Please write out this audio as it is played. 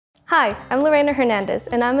Hi, I'm Lorena Hernandez,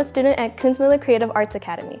 and I'm a student at Kunstmiller Creative Arts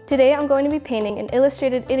Academy. Today I'm going to be painting an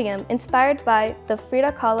illustrated idiom inspired by the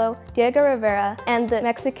Frida Kahlo, Diego Rivera, and the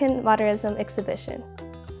Mexican Modernism exhibition.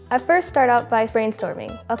 I first start out by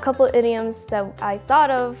brainstorming. A couple idioms that I thought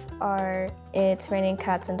of are "it's raining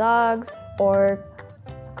cats and dogs" or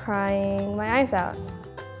 "crying my eyes out."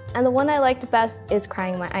 And the one I liked best is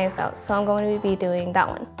 "crying my eyes out," so I'm going to be doing that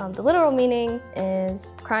one. The literal meaning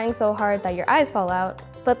is crying so hard that your eyes fall out,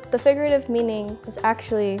 but the figurative meaning is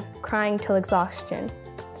actually crying till exhaustion.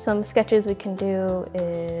 Some sketches we can do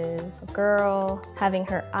is a girl having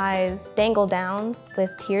her eyes dangle down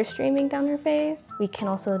with tears streaming down her face. We can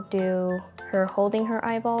also do her holding her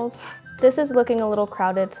eyeballs. This is looking a little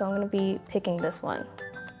crowded, so I'm going to be picking this one.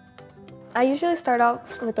 I usually start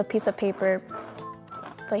off with a piece of paper,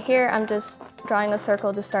 but here I'm just drawing a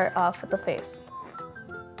circle to start off with the face.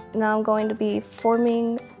 Now I'm going to be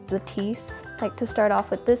forming the teeth. I like to start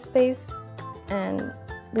off with this space and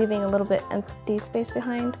leaving a little bit empty space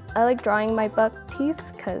behind. I like drawing my buck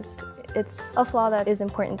teeth because it's a flaw that is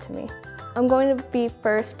important to me. I'm going to be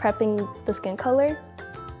first prepping the skin color.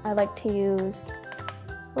 I like to use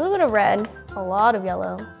a little bit of red, a lot of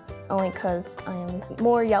yellow, only because I am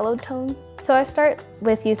more yellow tone. So I start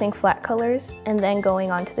with using flat colors and then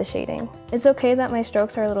going on to the shading. It's okay that my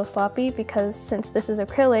strokes are a little sloppy because since this is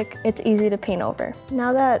acrylic, it's easy to paint over.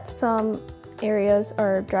 Now that some areas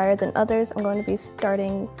are drier than others, I'm going to be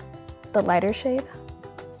starting the lighter shade.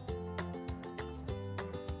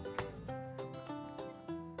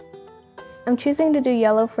 I'm choosing to do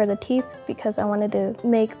yellow for the teeth because I wanted to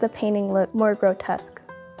make the painting look more grotesque.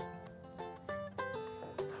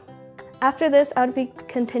 After this, I would be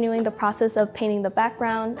continuing the process of painting the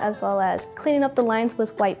background as well as cleaning up the lines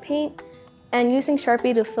with white paint and using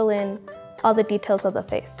Sharpie to fill in all the details of the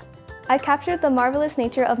face. I captured the marvelous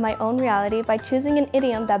nature of my own reality by choosing an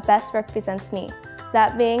idiom that best represents me,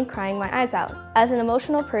 that being crying my eyes out. As an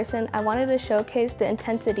emotional person, I wanted to showcase the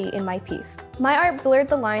intensity in my piece. My art blurred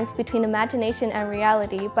the lines between imagination and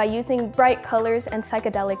reality by using bright colors and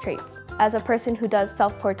psychedelic traits. As a person who does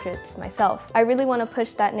self-portraits myself, I really want to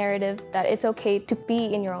push that narrative that it's okay to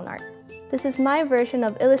be in your own art. This is my version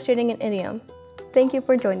of illustrating an idiom. Thank you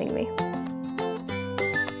for joining me.